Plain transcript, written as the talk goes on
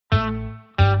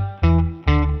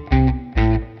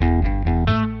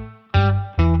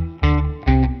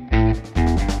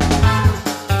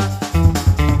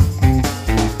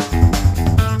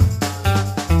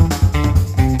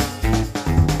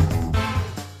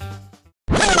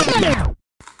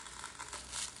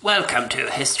Welcome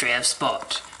to History of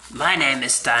Sport. My name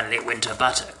is Stanley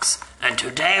Winterbuttocks, and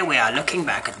today we are looking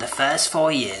back at the first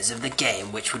 4 years of the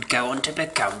game which would go on to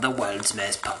become the world's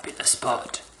most popular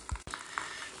sport.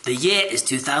 The year is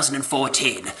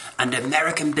 2014, and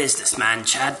American businessman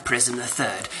Chad Prism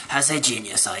III has a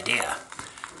genius idea.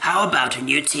 How about a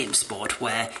new team sport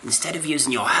where, instead of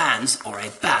using your hands or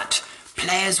a bat,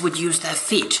 players would use their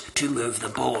feet to move the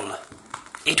ball?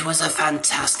 It was a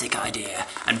fantastic idea,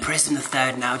 and Prism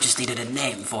III now just needed a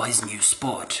name for his new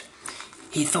sport.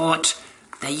 He thought,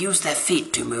 they use their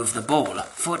feet to move the ball.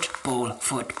 Football,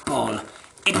 football.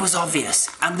 It was obvious,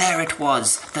 and there it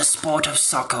was. The sport of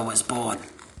soccer was born.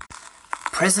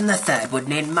 Prism III would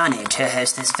need money to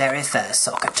host this very first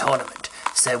soccer tournament.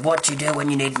 So what do you do when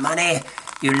you need money?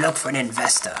 You look for an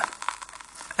investor.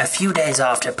 A few days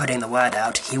after putting the word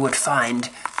out, he would find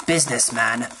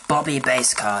businessman Bobby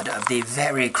Basecard of the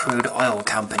very crude oil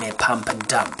company Pump and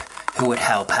Dump, who would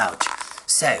help out.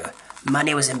 So,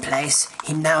 money was in place,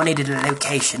 he now needed a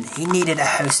location, he needed a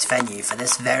host venue for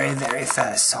this very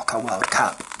first Soccer World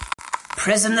Cup.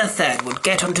 Prism III would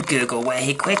get onto Google, where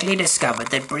he quickly discovered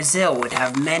that Brazil would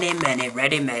have many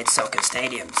ready-made soccer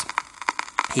stadiums.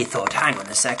 He thought, hang on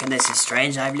a second, this is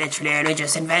strange, I've literally only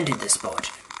just invented this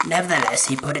sport. Nevertheless,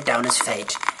 he put it down as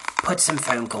fate, put some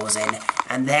phone calls in,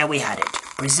 and there we had it.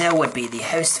 Brazil would be the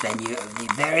host venue of the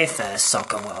very first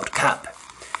Soccer World Cup.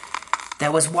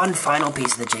 There was one final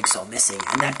piece of the jigsaw missing,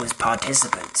 and that was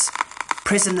participants.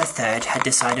 Prism III had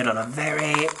decided on a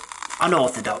very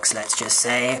unorthodox, let's just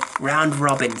say,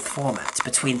 round-robin format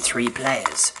between 3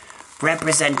 players.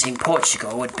 Representing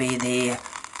Portugal would be the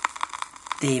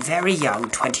very young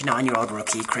 29-year-old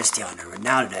rookie Cristiano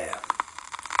Ronaldo.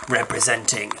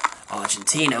 Representing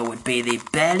Argentina would be the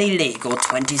barely legal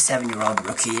 27-year-old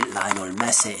rookie Lionel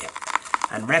Messi.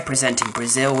 And representing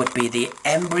Brazil would be the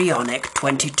embryonic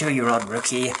 22-year-old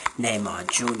rookie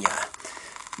Neymar Jr.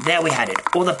 There we had it.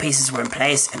 All the pieces were in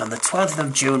place, and on the 12th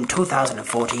of June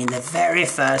 2014, the very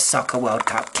first Soccer World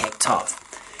Cup kicked off.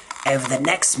 Over the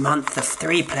next month, the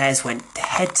 3 players went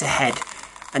head-to-head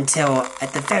until,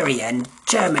 at the very end,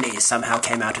 Germany somehow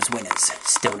came out as winners.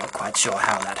 Still not quite sure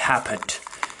how that happened.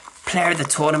 Player of the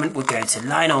tournament would go to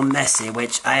Lionel Messi,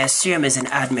 which I assume is an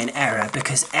admin error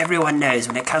because everyone knows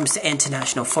when it comes to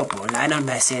international football, Lionel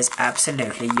Messi is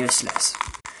absolutely useless.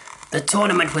 The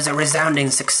tournament was a resounding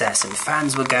success and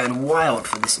fans were going wild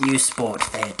for this new sport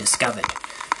they had discovered.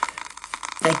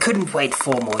 They couldn't wait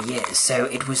 4 more years, so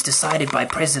it was decided by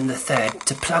Prism III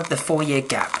to plug the 4-year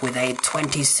gap with a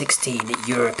 2016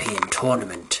 European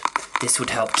tournament. This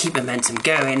would help keep momentum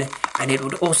going, and it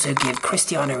would also give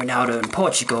Cristiano Ronaldo in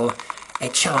Portugal a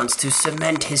chance to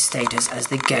cement his status as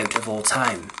the GOAT of all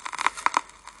time.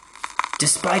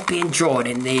 Despite being drawn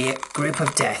in the group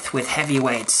of death with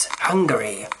heavyweights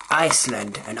Hungary,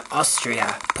 Iceland and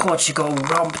Austria, Portugal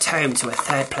romped home to a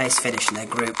 3rd place finish in their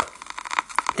group.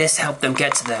 This helped them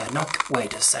get to the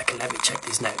Wait a second, let me check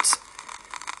these notes.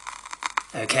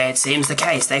 Okay, it seems the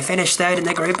case. They finished 3rd in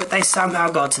the group, but they somehow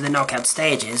got to the knockout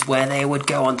stages where they would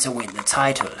go on to win the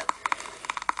title.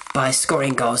 By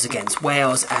scoring goals against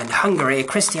Wales and Hungary,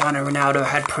 Cristiano Ronaldo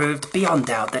had proved beyond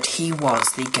doubt that he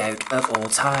was the GOAT of all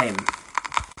time.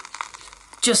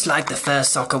 Just like the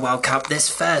first Soccer World Cup, this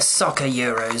first Soccer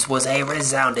Euros was a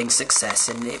resounding success,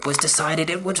 and it was decided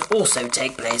it would also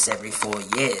take place every 4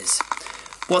 years.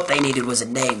 What they needed was a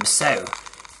name, so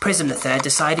Prism III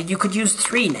decided you could use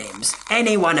 3 names,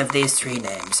 any one of these 3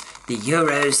 names, the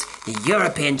Euros, the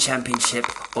European Championship,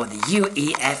 or the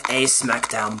UEFA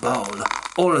SmackDown Bowl.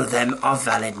 All of them are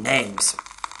valid names.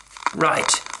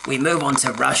 Right, we move on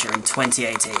to Russia in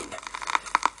 2018.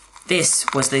 This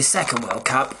was the second World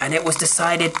Cup, and it was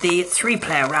decided the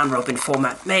 3-player round-robin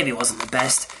format maybe wasn't the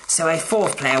best, so a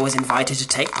 4th player was invited to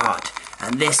take part,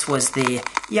 and this was the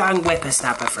young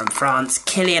whippersnapper from France,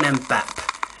 Kylian Mbappé.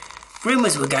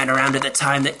 Rumours were going around at the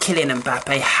time that Kylian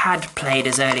Mbappé had played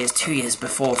as early as 2 years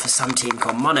before for some team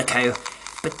called Monaco,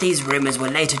 but these rumours were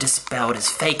later dispelled as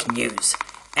fake news.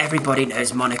 Everybody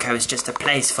knows Monaco is just a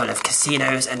place full of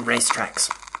casinos and racetracks.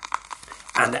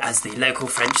 And as the local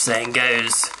French saying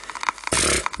goes,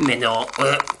 mais non,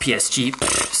 PSG,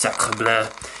 sacre bleu,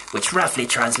 which roughly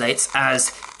translates as,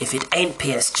 if it ain't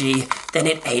PSG, then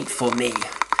it ain't for me.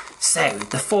 So,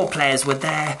 the 4 players were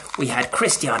there. We had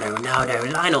Cristiano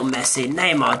Ronaldo, Lionel Messi,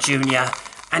 Neymar Jr.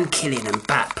 and Kylian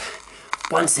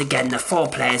Mbappé. Once again, the 4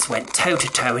 players went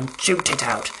toe-to-toe and duked it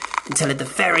out, until at the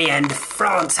very end,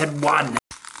 France had won.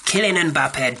 Kylian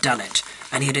Mbappé had done it,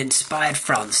 and he had inspired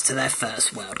France to their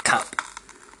first World Cup.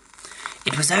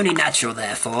 It was only natural,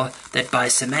 therefore, that by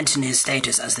cementing his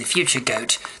status as the future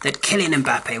GOAT, that Kylian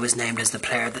Mbappé was named as the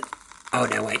player Oh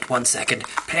no, wait, 1 second.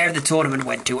 Player of the tournament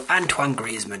went to Antoine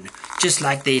Griezmann, just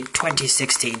like the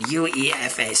 2016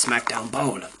 UEFA SmackDown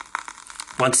Bowl.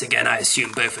 Once again, I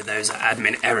assume both of those are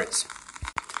admin errors.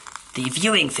 The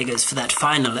viewing figures for that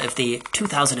final of the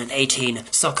 2018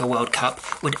 Soccer World Cup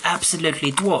would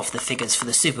absolutely dwarf the figures for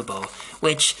the Super Bowl,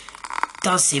 which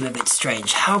does seem a bit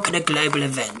strange. How can a global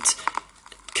event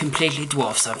completely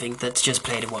dwarf something that's just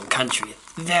played in one country?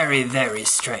 Very, very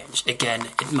strange. Again,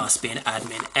 it must be an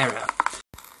admin error.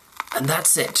 And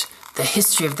that's it. The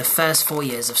history of the first 4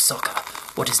 years of soccer,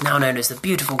 what is now known as the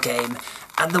beautiful game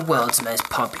and the world's most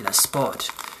popular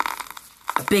sport.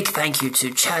 A big thank you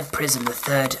to Chad Prism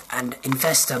III and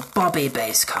investor Bobby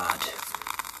Basecard.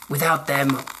 Without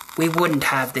them, we wouldn't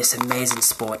have this amazing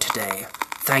sport today.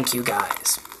 Thank you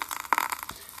guys.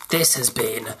 This has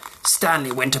been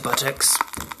Stanley Winterbuttocks.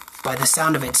 By the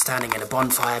sound of it standing in a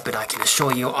bonfire, but I can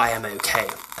assure you I am okay.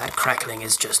 That crackling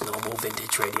is just normal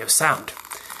vintage radio sound.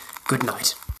 Good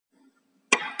night.